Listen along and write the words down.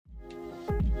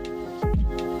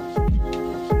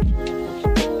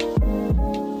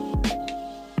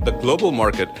The global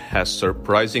market has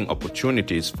surprising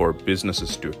opportunities for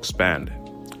businesses to expand.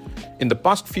 In the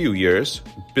past few years,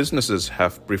 businesses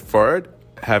have preferred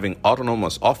having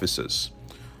autonomous offices.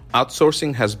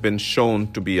 Outsourcing has been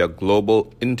shown to be a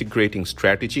global integrating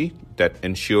strategy that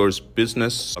ensures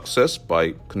business success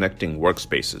by connecting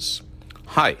workspaces.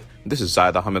 Hi, this is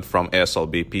Zaid Ahmed from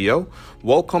ASL BPO.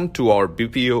 Welcome to our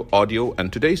BPO audio,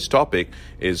 and today's topic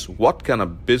is what can a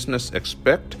business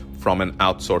expect from an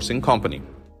outsourcing company?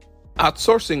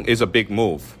 Outsourcing is a big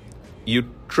move. You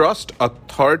trust a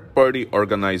third-party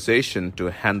organization to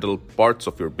handle parts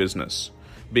of your business.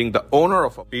 Being the owner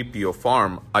of a BPO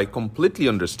firm, I completely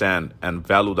understand and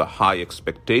value the high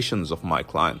expectations of my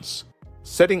clients.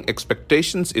 Setting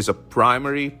expectations is a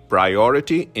primary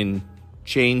priority in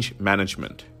change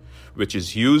management, which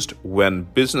is used when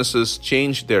businesses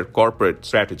change their corporate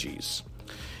strategies.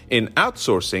 In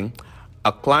outsourcing,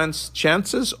 a client's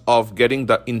chances of getting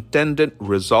the intended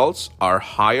results are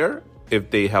higher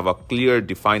if they have a clear,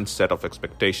 defined set of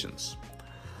expectations.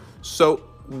 So,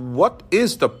 what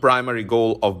is the primary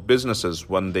goal of businesses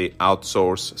when they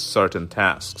outsource certain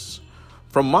tasks?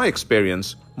 From my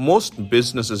experience, most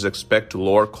businesses expect to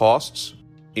lower costs,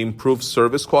 improve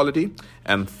service quality,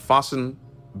 and fasten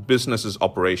businesses'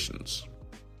 operations.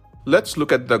 Let's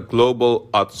look at the Global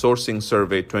Outsourcing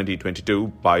Survey 2022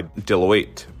 by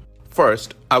Deloitte.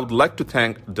 First, I would like to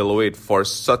thank Deloitte for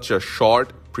such a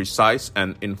short, precise,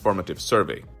 and informative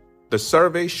survey. The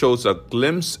survey shows a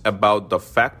glimpse about the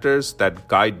factors that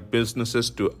guide businesses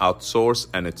to outsource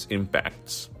and its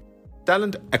impacts.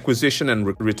 Talent acquisition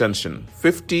and retention.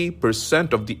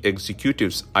 50% of the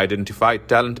executives identify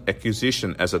talent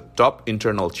acquisition as a top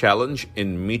internal challenge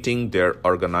in meeting their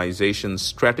organization's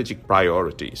strategic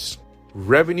priorities.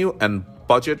 Revenue and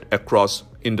budget across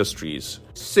industries.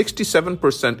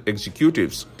 67%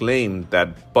 executives claim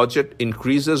that budget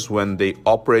increases when they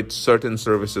operate certain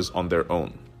services on their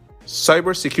own.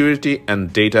 Cybersecurity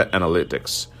and data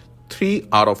analytics. 3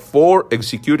 out of 4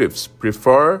 executives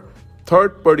prefer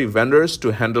third-party vendors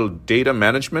to handle data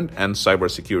management and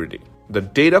cybersecurity. The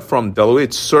data from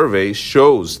Deloitte's survey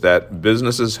shows that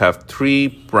businesses have 3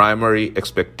 primary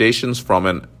expectations from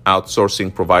an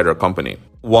outsourcing provider company.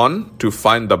 1, to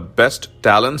find the best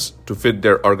talents to fit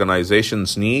their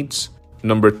organization's needs.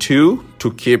 Number 2,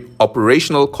 to keep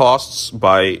operational costs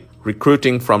by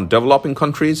recruiting from developing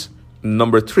countries.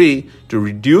 Number 3, to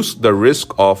reduce the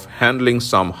risk of handling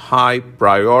some high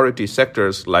priority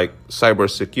sectors like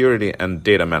cybersecurity and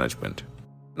data management.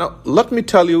 Now, let me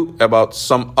tell you about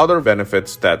some other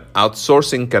benefits that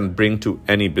outsourcing can bring to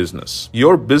any business.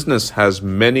 Your business has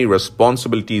many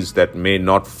responsibilities that may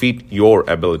not fit your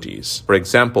abilities. For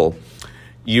example,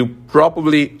 you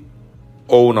probably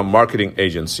own a marketing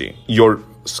agency. Your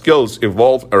skills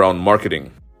evolve around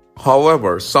marketing.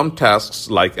 However, some tasks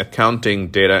like accounting,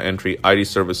 data entry, IT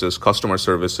services, customer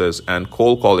services, and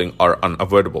cold calling are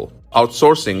unavoidable.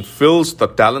 Outsourcing fills the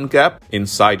talent gap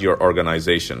inside your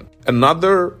organization.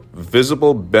 Another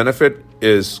visible benefit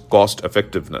is cost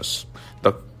effectiveness.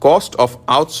 The cost of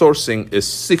outsourcing is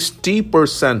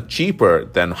 60% cheaper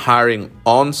than hiring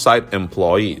on-site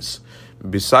employees.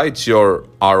 Besides, your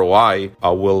ROI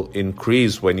will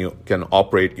increase when you can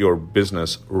operate your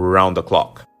business round the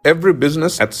clock. Every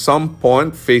business at some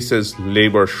point faces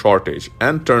labor shortage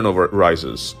and turnover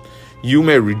rises. You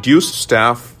may reduce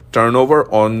staff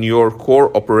turnover on your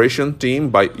core operation team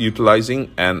by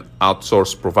utilizing an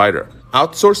outsourced provider.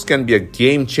 Outsource can be a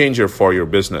game changer for your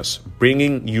business,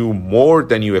 bringing you more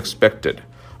than you expected.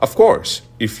 Of course,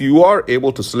 if you are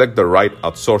able to select the right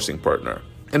outsourcing partner.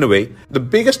 Anyway, the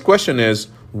biggest question is,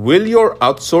 will your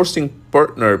outsourcing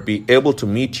partner be able to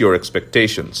meet your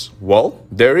expectations? Well,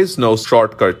 there is no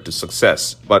shortcut to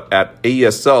success, but at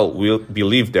ASL, we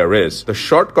believe there is. The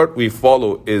shortcut we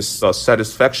follow is the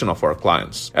satisfaction of our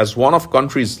clients. As one of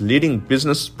country's leading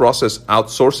business process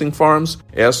outsourcing firms,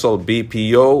 ASL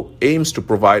BPO aims to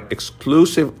provide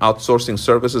exclusive outsourcing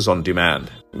services on demand.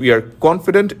 We are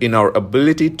confident in our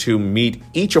ability to meet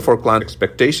each of our client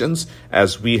expectations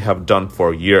as we have done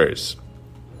for years.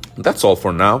 That's all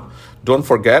for now. Don't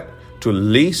forget to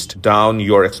list down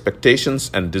your expectations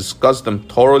and discuss them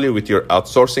thoroughly with your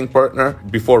outsourcing partner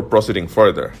before proceeding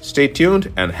further. Stay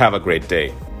tuned and have a great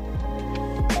day.